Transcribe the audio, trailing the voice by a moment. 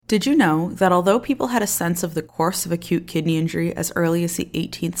Did you know that although people had a sense of the course of acute kidney injury as early as the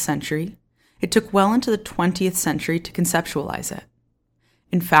 18th century, it took well into the 20th century to conceptualize it?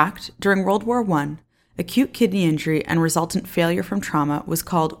 In fact, during World War I, acute kidney injury and resultant failure from trauma was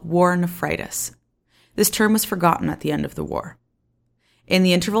called war nephritis. This term was forgotten at the end of the war. In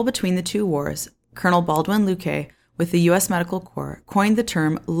the interval between the two wars, Colonel Baldwin Luque with the U.S. Medical Corps coined the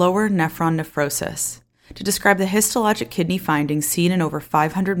term lower nephron nephrosis to describe the histologic kidney findings seen in over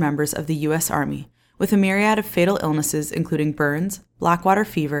 500 members of the U.S. Army, with a myriad of fatal illnesses including burns, blackwater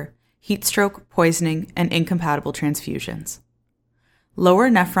fever, heat stroke, poisoning, and incompatible transfusions. Lower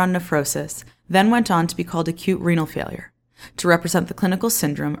nephron nephrosis then went on to be called acute renal failure, to represent the clinical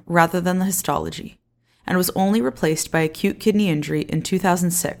syndrome rather than the histology, and was only replaced by acute kidney injury in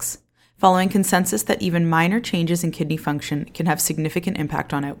 2006, following consensus that even minor changes in kidney function can have significant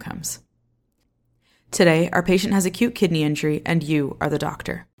impact on outcomes. Today, our patient has acute kidney injury, and you are the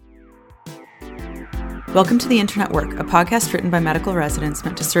doctor. Welcome to The Internet Work, a podcast written by medical residents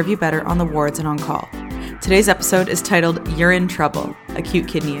meant to serve you better on the wards and on call. Today's episode is titled Urine Trouble, Acute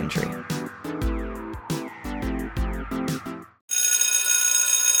Kidney Injury.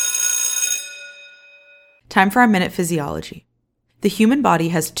 Time for our minute physiology. The human body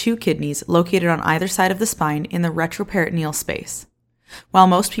has two kidneys located on either side of the spine in the retroperitoneal space. While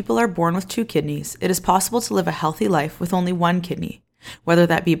most people are born with two kidneys, it is possible to live a healthy life with only one kidney, whether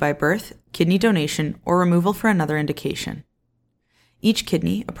that be by birth, kidney donation, or removal for another indication. Each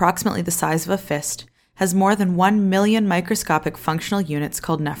kidney, approximately the size of a fist, has more than 1 million microscopic functional units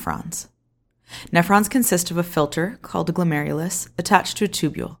called nephrons. Nephrons consist of a filter, called a glomerulus, attached to a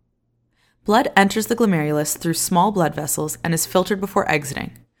tubule. Blood enters the glomerulus through small blood vessels and is filtered before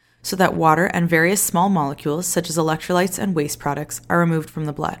exiting, so that water and various small molecules, such as electrolytes and waste products, are removed from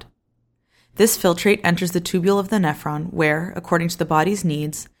the blood. This filtrate enters the tubule of the nephron where, according to the body's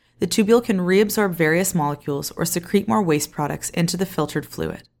needs, the tubule can reabsorb various molecules or secrete more waste products into the filtered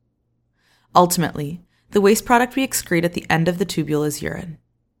fluid. Ultimately, the waste product we excrete at the end of the tubule is urine.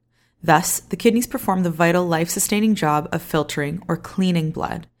 Thus, the kidneys perform the vital life-sustaining job of filtering or cleaning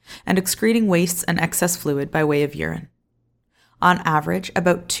blood and excreting wastes and excess fluid by way of urine. On average,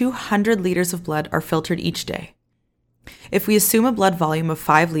 about 200 liters of blood are filtered each day. If we assume a blood volume of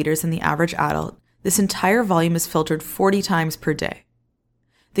 5 liters in the average adult, this entire volume is filtered 40 times per day.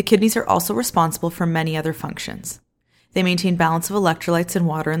 The kidneys are also responsible for many other functions. They maintain balance of electrolytes and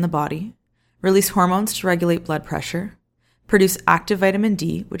water in the body, release hormones to regulate blood pressure, produce active vitamin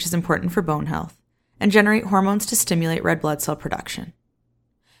D, which is important for bone health, and generate hormones to stimulate red blood cell production.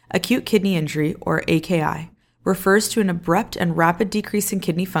 Acute kidney injury, or AKI, refers to an abrupt and rapid decrease in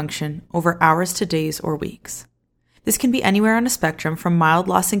kidney function over hours to days or weeks. This can be anywhere on a spectrum from mild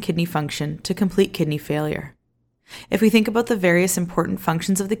loss in kidney function to complete kidney failure. If we think about the various important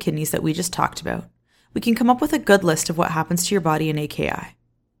functions of the kidneys that we just talked about, we can come up with a good list of what happens to your body in AKI.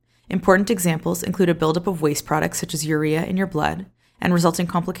 Important examples include a buildup of waste products such as urea in your blood and resulting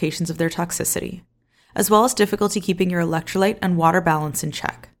complications of their toxicity, as well as difficulty keeping your electrolyte and water balance in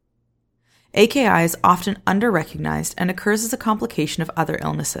check. AKI is often under-recognized and occurs as a complication of other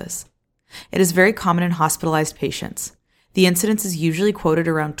illnesses. It is very common in hospitalized patients. The incidence is usually quoted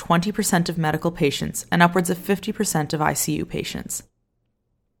around 20% of medical patients and upwards of 50% of ICU patients.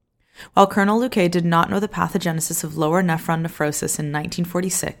 While Colonel Luque did not know the pathogenesis of lower nephron nephrosis in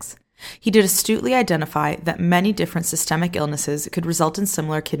 1946, he did astutely identify that many different systemic illnesses could result in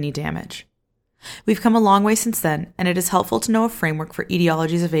similar kidney damage. We've come a long way since then, and it is helpful to know a framework for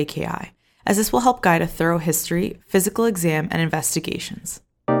etiologies of AKI, as this will help guide a thorough history, physical exam, and investigations.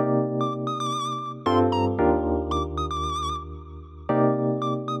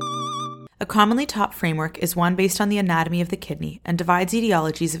 A commonly taught framework is one based on the anatomy of the kidney and divides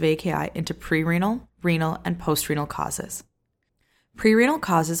etiologies of AKI into prerenal, renal, and postrenal causes. Prerenal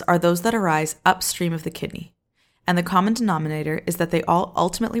causes are those that arise upstream of the kidney, and the common denominator is that they all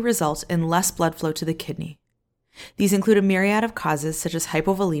ultimately result in less blood flow to the kidney. These include a myriad of causes such as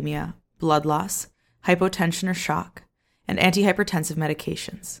hypovolemia, blood loss, hypotension or shock, and antihypertensive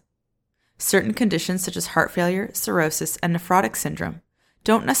medications. Certain conditions such as heart failure, cirrhosis, and nephrotic syndrome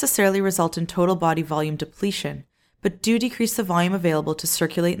don't necessarily result in total body volume depletion, but do decrease the volume available to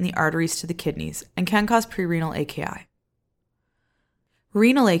circulate in the arteries to the kidneys and can cause prerenal AKI.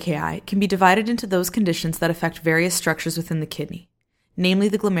 Renal AKI can be divided into those conditions that affect various structures within the kidney, namely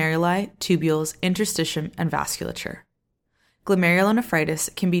the glomeruli, tubules, interstitium, and vasculature.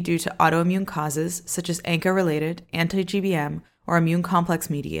 Glomerulonephritis can be due to autoimmune causes such as ANCA-related, anti-GBM, or immune complex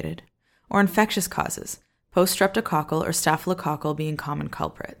mediated, or infectious causes, post-streptococcal or staphylococcal being common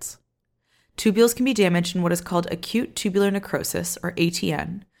culprits. Tubules can be damaged in what is called acute tubular necrosis, or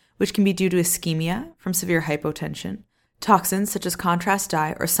ATN, which can be due to ischemia from severe hypotension, toxins such as contrast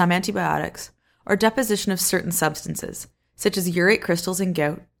dye or some antibiotics, or deposition of certain substances, such as urate crystals in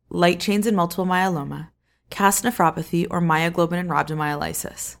gout, light chains in multiple myeloma, cast nephropathy, or myoglobin and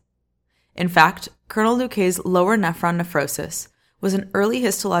rhabdomyolysis. In fact, Colonel Luquet's lower nephron nephrosis was an early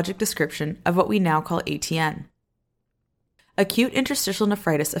histologic description of what we now call ATN. Acute interstitial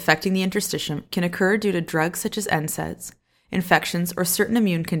nephritis affecting the interstitium can occur due to drugs such as NSAIDs, infections, or certain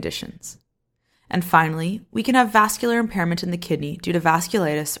immune conditions. And finally, we can have vascular impairment in the kidney due to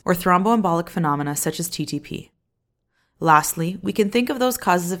vasculitis or thromboembolic phenomena such as TTP. Lastly, we can think of those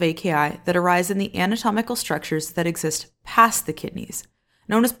causes of AKI that arise in the anatomical structures that exist past the kidneys,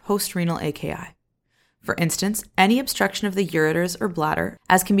 known as postrenal AKI. For instance, any obstruction of the ureters or bladder,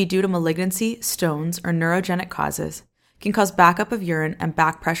 as can be due to malignancy, stones, or neurogenic causes, can cause backup of urine and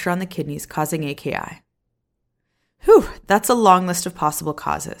back pressure on the kidneys, causing AKI. Whew, that's a long list of possible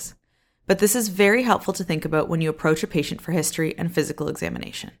causes. But this is very helpful to think about when you approach a patient for history and physical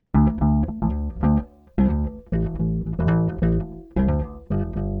examination.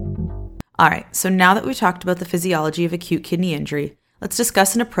 Alright, so now that we've talked about the physiology of acute kidney injury, let's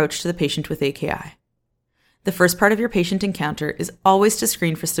discuss an approach to the patient with AKI. The first part of your patient encounter is always to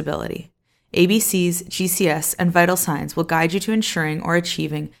screen for stability. ABCs, GCS, and vital signs will guide you to ensuring or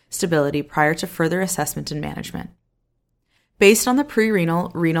achieving stability prior to further assessment and management. Based on the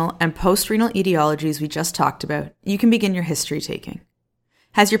pre-renal, renal, and post-renal etiologies we just talked about, you can begin your history taking.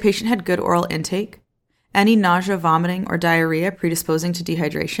 Has your patient had good oral intake? Any nausea, vomiting, or diarrhea predisposing to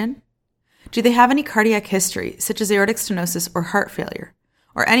dehydration? Do they have any cardiac history, such as aortic stenosis or heart failure,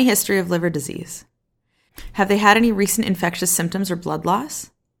 or any history of liver disease? Have they had any recent infectious symptoms or blood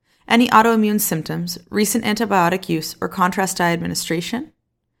loss? Any autoimmune symptoms, recent antibiotic use, or contrast dye administration?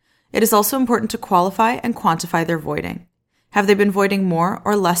 It is also important to qualify and quantify their voiding. Have they been voiding more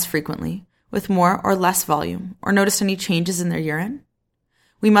or less frequently, with more or less volume, or noticed any changes in their urine?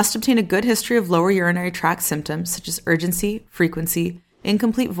 We must obtain a good history of lower urinary tract symptoms such as urgency, frequency,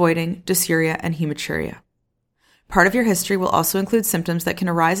 incomplete voiding, dysuria, and hematuria. Part of your history will also include symptoms that can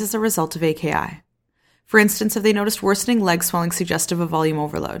arise as a result of AKI. For instance, have they noticed worsening leg swelling suggestive of volume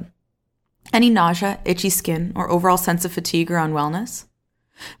overload? Any nausea, itchy skin, or overall sense of fatigue or unwellness?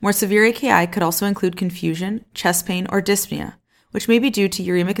 More severe AKI could also include confusion, chest pain, or dyspnea, which may be due to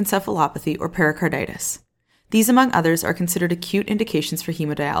uremic encephalopathy or pericarditis. These, among others, are considered acute indications for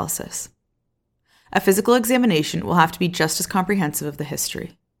hemodialysis. A physical examination will have to be just as comprehensive of the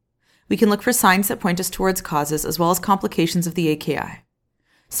history. We can look for signs that point us towards causes as well as complications of the AKI.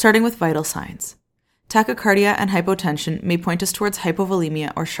 Starting with vital signs. Tachycardia and hypotension may point us towards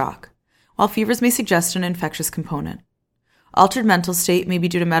hypovolemia or shock, while fevers may suggest an infectious component. Altered mental state may be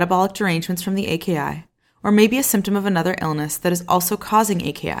due to metabolic derangements from the AKI, or may be a symptom of another illness that is also causing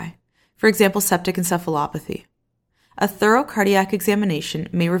AKI, for example, septic encephalopathy. A thorough cardiac examination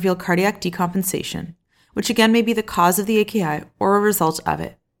may reveal cardiac decompensation, which again may be the cause of the AKI or a result of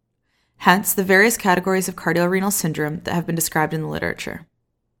it. Hence, the various categories of cardiorenal syndrome that have been described in the literature.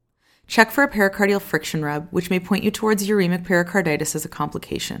 Check for a pericardial friction rub, which may point you towards uremic pericarditis as a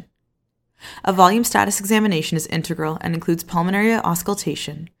complication. A volume status examination is integral and includes pulmonary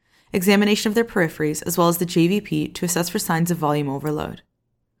auscultation, examination of their peripheries, as well as the JVP to assess for signs of volume overload.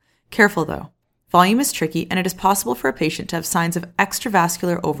 Careful though. Volume is tricky, and it is possible for a patient to have signs of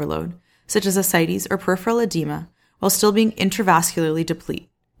extravascular overload, such as ascites or peripheral edema, while still being intravascularly deplete,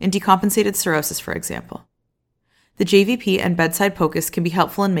 in decompensated cirrhosis, for example. The JVP and bedside POCUS can be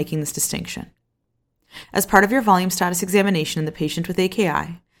helpful in making this distinction. As part of your volume status examination in the patient with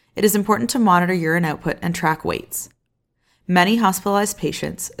AKI, it is important to monitor urine output and track weights. Many hospitalized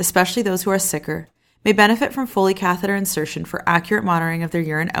patients, especially those who are sicker, may benefit from Foley catheter insertion for accurate monitoring of their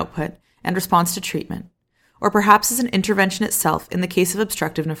urine output and response to treatment, or perhaps as an intervention itself in the case of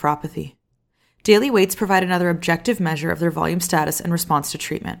obstructive nephropathy. Daily weights provide another objective measure of their volume status and response to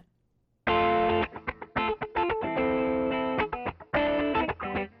treatment.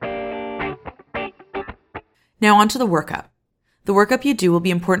 Now on to the workup. The workup you do will be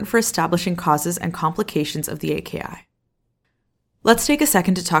important for establishing causes and complications of the AKI. Let's take a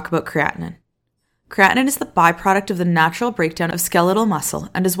second to talk about creatinine. Creatinine is the byproduct of the natural breakdown of skeletal muscle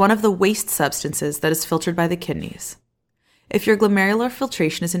and is one of the waste substances that is filtered by the kidneys. If your glomerular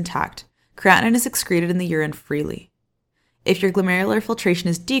filtration is intact, creatinine is excreted in the urine freely. If your glomerular filtration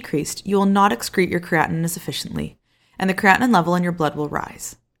is decreased, you will not excrete your creatinine as efficiently, and the creatinine level in your blood will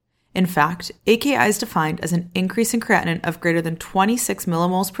rise. In fact, AKI is defined as an increase in creatinine of greater than 26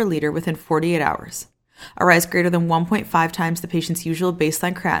 millimoles per liter within 48 hours, a rise greater than 1.5 times the patient's usual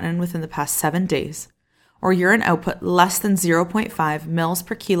baseline creatinine within the past 7 days, or urine output less than 0.5 mils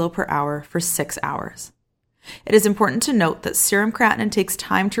per kilo per hour for 6 hours. It is important to note that serum creatinine takes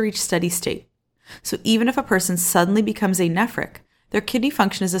time to reach steady state. So even if a person suddenly becomes anephric, their kidney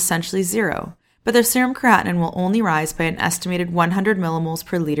function is essentially zero, but their serum creatinine will only rise by an estimated 100 millimoles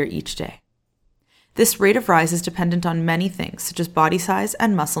per liter each day. This rate of rise is dependent on many things, such as body size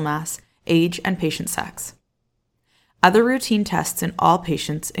and muscle mass, age, and patient sex. Other routine tests in all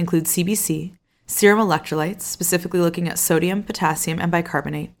patients include CBC, serum electrolytes, specifically looking at sodium, potassium, and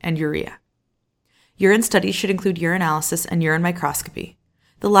bicarbonate, and urea. Urine studies should include urinalysis and urine microscopy,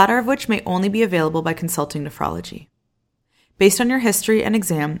 the latter of which may only be available by consulting nephrology. Based on your history and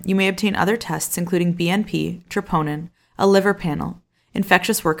exam, you may obtain other tests including BNP, troponin, a liver panel,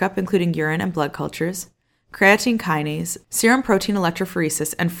 infectious workup including urine and blood cultures, creatine kinase, serum protein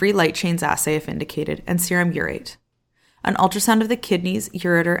electrophoresis and free light chains assay if indicated, and serum urate. An ultrasound of the kidneys,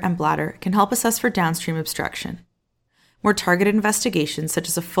 ureter, and bladder can help assess for downstream obstruction. More targeted investigations, such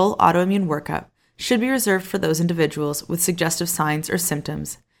as a full autoimmune workup, should be reserved for those individuals with suggestive signs or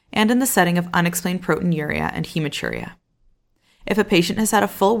symptoms, and in the setting of unexplained proteinuria and hematuria. If a patient has had a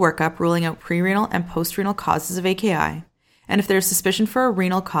full workup ruling out prerenal and postrenal causes of AKI, and if there is suspicion for a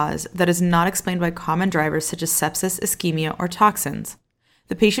renal cause that is not explained by common drivers such as sepsis, ischemia, or toxins,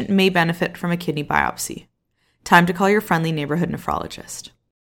 the patient may benefit from a kidney biopsy. Time to call your friendly neighborhood nephrologist.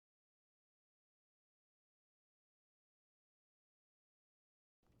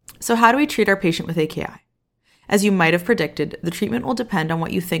 So how do we treat our patient with AKI? As you might have predicted, the treatment will depend on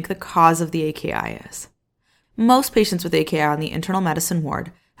what you think the cause of the AKI is. Most patients with AKI on the internal medicine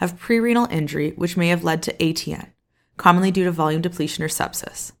ward have prerenal injury which may have led to ATN, commonly due to volume depletion or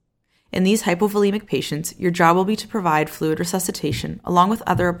sepsis. In these hypovolemic patients, your job will be to provide fluid resuscitation along with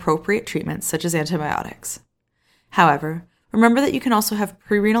other appropriate treatments such as antibiotics. However, remember that you can also have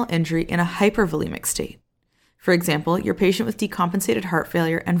prerenal injury in a hypervolemic state. For example, your patient with decompensated heart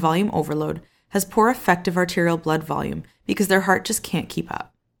failure and volume overload has poor effective arterial blood volume because their heart just can't keep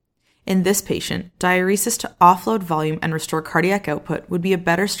up. In this patient, diuresis to offload volume and restore cardiac output would be a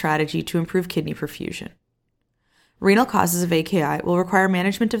better strategy to improve kidney perfusion. Renal causes of AKI will require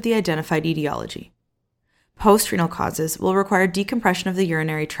management of the identified etiology. Postrenal causes will require decompression of the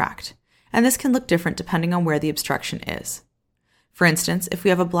urinary tract, and this can look different depending on where the obstruction is. For instance, if we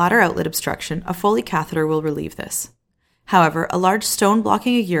have a bladder outlet obstruction, a Foley catheter will relieve this. However, a large stone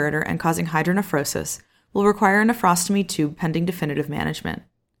blocking a ureter and causing hydronephrosis will require a nephrostomy tube pending definitive management.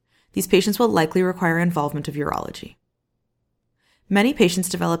 These patients will likely require involvement of urology. Many patients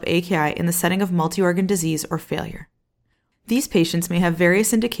develop AKI in the setting of multi-organ disease or failure. These patients may have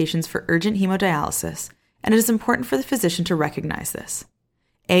various indications for urgent hemodialysis, and it is important for the physician to recognize this.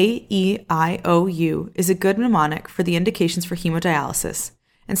 AEIOU is a good mnemonic for the indications for hemodialysis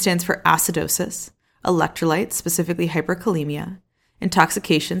and stands for acidosis, electrolytes, specifically hyperkalemia,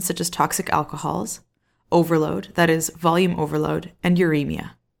 intoxication such as toxic alcohols, overload, that is, volume overload, and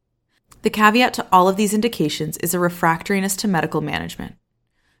uremia. The caveat to all of these indications is a refractoriness to medical management.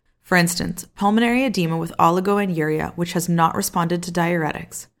 For instance, pulmonary edema with oligoanuria which has not responded to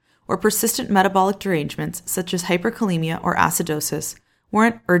diuretics, or persistent metabolic derangements such as hyperkalemia or acidosis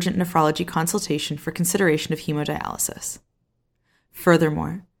warrant urgent nephrology consultation for consideration of hemodialysis.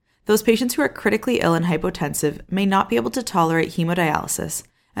 Furthermore, those patients who are critically ill and hypotensive may not be able to tolerate hemodialysis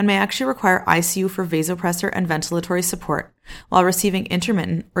and may actually require ICU for vasopressor and ventilatory support while receiving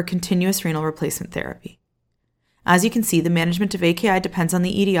intermittent or continuous renal replacement therapy. As you can see, the management of AKI depends on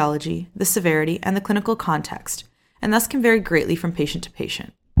the etiology, the severity, and the clinical context, and thus can vary greatly from patient to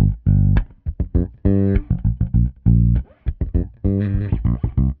patient.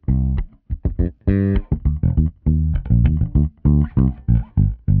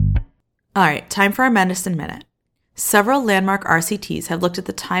 Alright, time for our medicine minute. Several landmark RCTs have looked at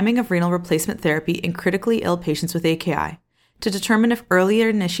the timing of renal replacement therapy in critically ill patients with AKI to determine if earlier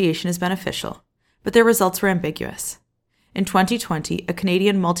initiation is beneficial, but their results were ambiguous. In 2020, a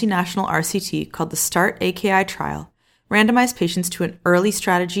Canadian multinational RCT called the START AKI trial randomized patients to an early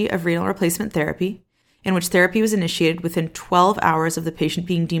strategy of renal replacement therapy, in which therapy was initiated within 12 hours of the patient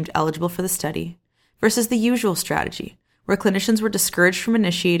being deemed eligible for the study, versus the usual strategy, where clinicians were discouraged from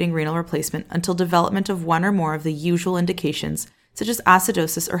initiating renal replacement until development of one or more of the usual indications, such as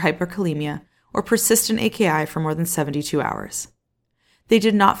acidosis or hyperkalemia, or persistent AKI for more than 72 hours. They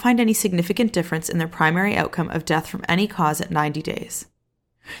did not find any significant difference in their primary outcome of death from any cause at 90 days.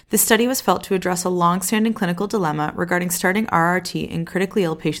 The study was felt to address a long-standing clinical dilemma regarding starting RRT in critically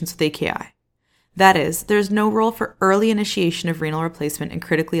ill patients with AKI. That is, there is no role for early initiation of renal replacement in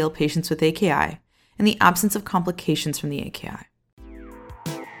critically ill patients with AKI, in the absence of complications from the AKI.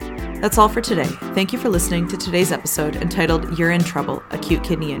 That's all for today. Thank you for listening to today's episode entitled Urine Trouble, Acute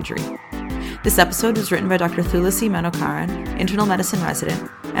Kidney Injury. This episode was written by Dr. Thulasi Manokaran, internal medicine resident,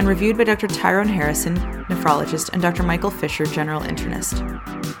 and reviewed by Dr. Tyrone Harrison, nephrologist, and Dr. Michael Fisher, general internist.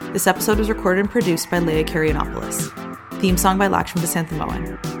 This episode was recorded and produced by Leah Karianopoulos. Theme song by Lakshmi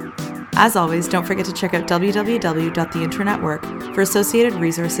Vasanthamohan. As always, don't forget to check out www.theinternetwork for associated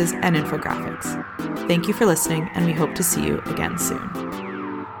resources and infographics. Thank you for listening, and we hope to see you again soon.